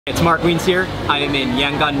It's Wiens here. I am in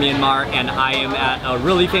Yangon, Myanmar, and I am at a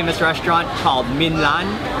really famous restaurant called Minn Lan,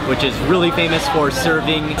 which is really famous for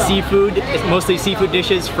serving seafood. It's mostly seafood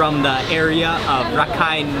dishes from the area of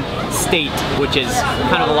Rakhine state, which is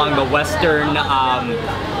kind of along the western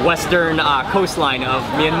coastline of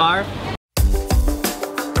Myanmar.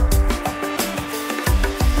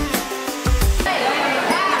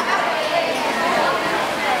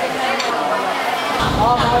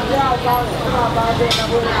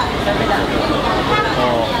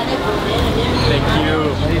 Thank you.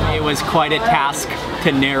 It was quite a task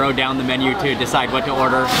to narrow down the menu to decide what to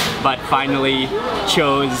order, but finally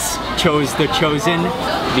chose the chosen.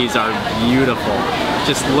 These are beautiful.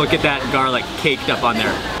 Just look at that garlic caked up on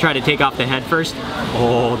there. Try to take off the head first.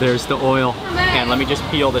 Oh, there's the oil. And let me just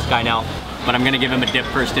peel this guy now, but I'm gonna give him a dip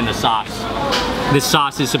first in the sauce. This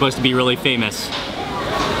sauce is supposed to be really famous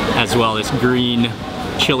as well, this green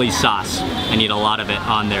chili sauce. I need a lot of it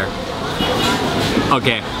on there.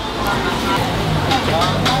 Okay.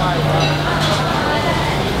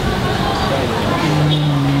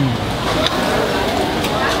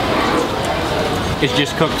 It's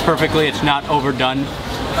just cooked perfectly, it's not overdone.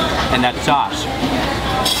 And that sauce,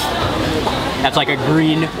 that's like a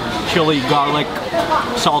green chili garlic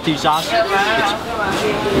salty sauce.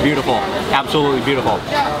 It's beautiful, absolutely beautiful.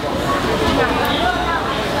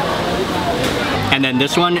 And then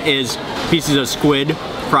this one is pieces of squid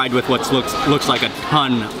fried with what looks like a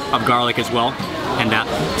ton of garlic as well. And that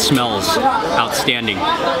smells outstanding.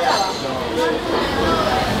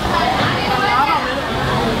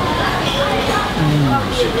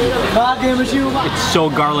 It's so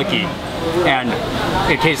garlicky. And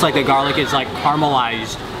it tastes like the garlic is like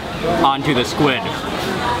caramelized onto the squid.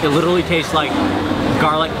 It literally tastes like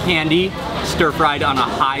garlic candy stir-fried on a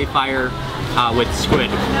high fire with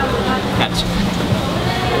squid. That's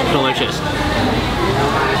delicious.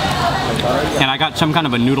 And I got some kind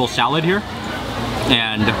of a noodle salad here.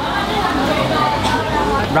 And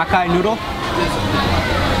Rakhine noodle.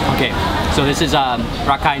 Okay, so this is a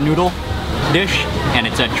Rakhine noodle dish, and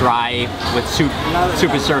it's a dry with soup.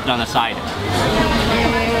 Soup is served on the side.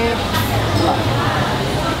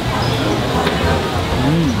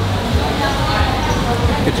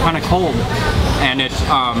 It's kind of cold, and it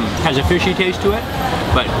has a fishy taste to it,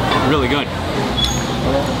 but really good.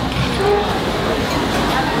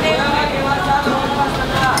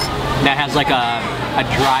 That has like a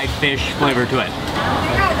dry fish flavor to it.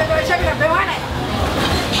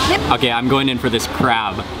 Okay, I'm going in for this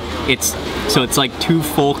crab. It's like 2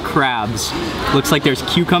 full crabs. Looks like there's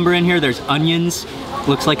cucumber in here, there's onions,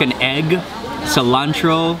 looks like an egg,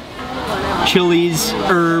 cilantro, chilies,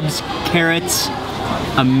 herbs, carrots,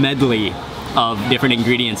 a medley of different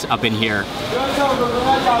ingredients up in here.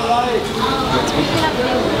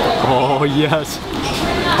 Oh yes.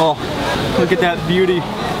 Oh, look at that beauty.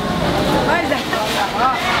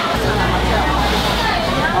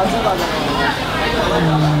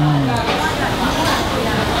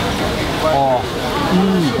 Oh.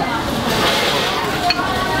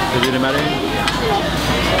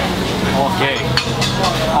 Okay.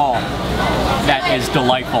 Oh, that is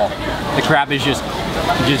delightful. The crab is just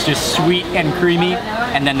sweet and creamy,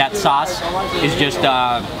 and then that sauce is just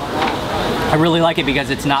I really like it because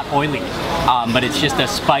it's not oily, but it's just a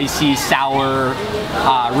spicy, sour,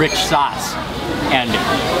 rich sauce, and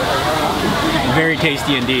very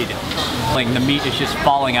tasty indeed. Like the meat is just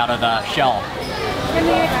falling out of the shell.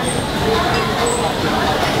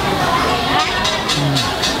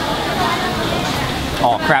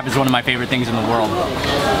 Oh, crab is one of my favorite things in the world.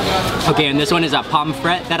 Okay, and this one is a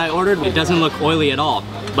pomfret that I ordered. It doesn't look oily at all,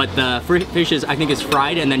 but the fish is, I think, is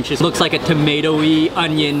fried, and then just looks like a tomatoey,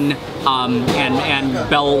 onion, and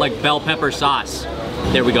bell pepper sauce.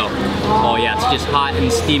 There we go. Oh yeah, it's just hot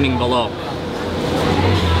and steaming below.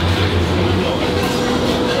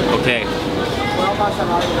 Okay.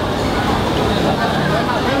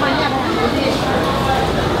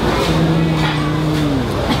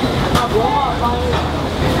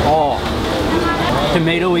 Oh,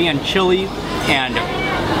 tomatoey and chili, and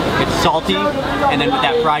it's salty, and then with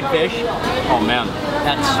that fried fish, oh man,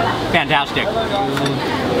 that's fantastic.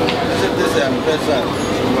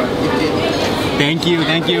 Thank you,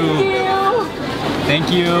 thank you.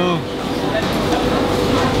 Thank you.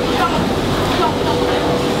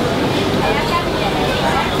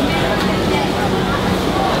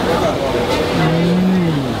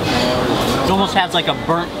 It almost has like a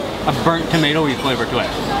burnt tomatoey flavor to it.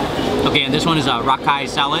 Okay, and this one is a Rakhine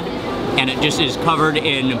salad, and it just is covered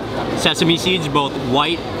in sesame seeds, both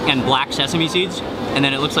white and black sesame seeds. and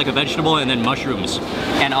then it looks like a vegetable, and then mushrooms.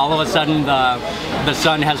 And all of a sudden the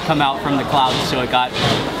sun has come out from the clouds, so it got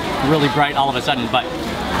really bright all of a sudden. But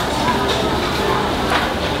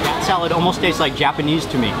that salad almost tastes like Japanese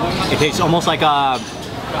to me. It tastes almost like a,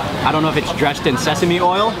 I don't know if it's dressed in sesame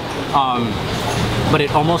oil, but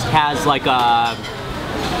it almost has like a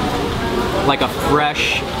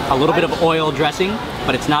fresh, a little bit of oil dressing,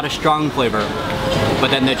 but it's not a strong flavor. But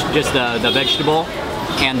then just the vegetable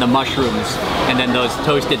and the mushrooms, and then those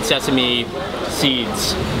toasted sesame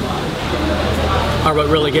seeds are what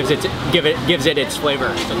really gives it its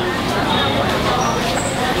flavor.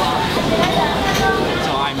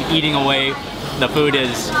 So I'm eating away. The food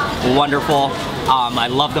is wonderful. I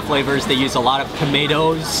love the flavors. They use a lot of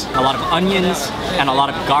tomatoes, a lot of onions, and a lot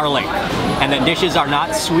of garlic. And the dishes are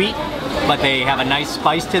not sweet, but they have a nice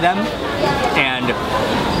spice to them, and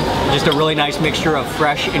just a really nice mixture of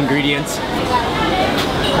fresh ingredients.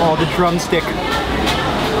 Oh, the drumstick.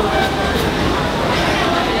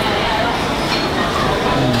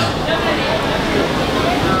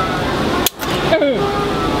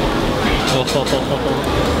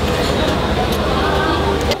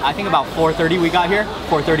 I think about 4:30 we got here,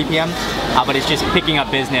 4:30 p.m. But it's just picking up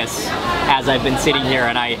business as I've been sitting here,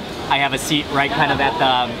 and I have a seat right kind of at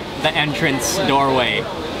the entrance doorway.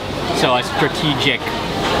 So a strategic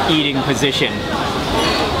eating position.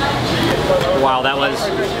 Wow, that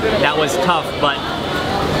was tough, but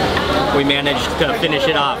we managed to finish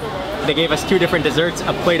it off. They gave us 2 different desserts,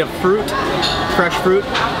 a plate of fruit, fresh fruit,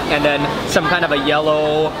 and then some kind of a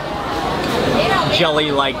yellow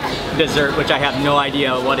jelly-like dessert, which I have no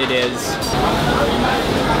idea what it is.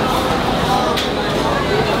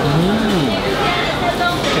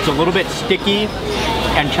 It's a little bit sticky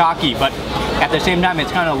and chalky, but at the same time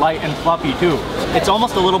it's kind of light and fluffy too. It's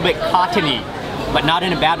almost a little bit cottony, but not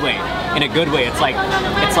in a bad way, in a good way. It's like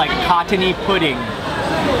cottony pudding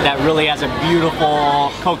that really has a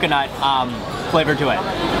beautiful coconut flavor to it.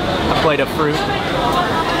 A plate of fruit.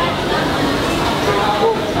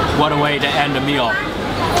 What a way to end a meal.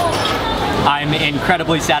 I'm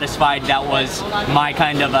incredibly satisfied. That was my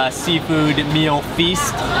kind of a seafood meal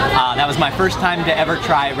feast. That was my first time to ever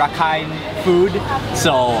try Rakhine food,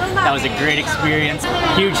 so that was a great experience.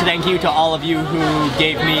 Huge thank you to all of you who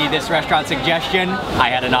gave me this restaurant suggestion. I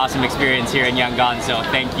had an awesome experience here in Yangon, so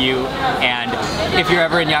thank you. And if you're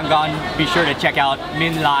ever in Yangon, be sure to check out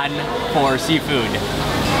Minn Lan for seafood.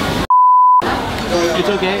 It's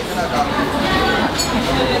okay.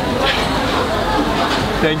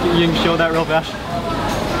 Thank you. You can show that real fast.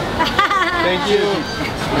 Thank you.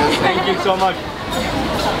 Thank you so much.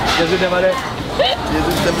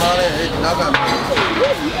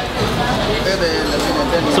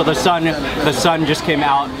 So the sun just came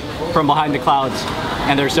out from behind the clouds,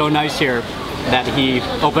 and they're so nice here that he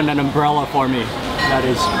opened an umbrella for me. That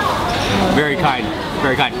is very kind,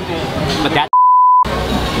 very kind. But that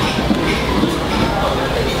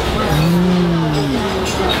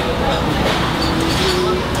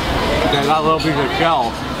I got a little piece of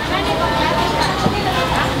shell.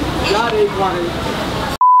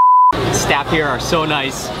 Staff here are so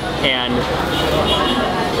nice, and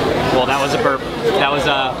well, that was a burp. That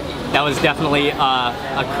was definitely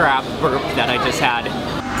a crab burp that I just had.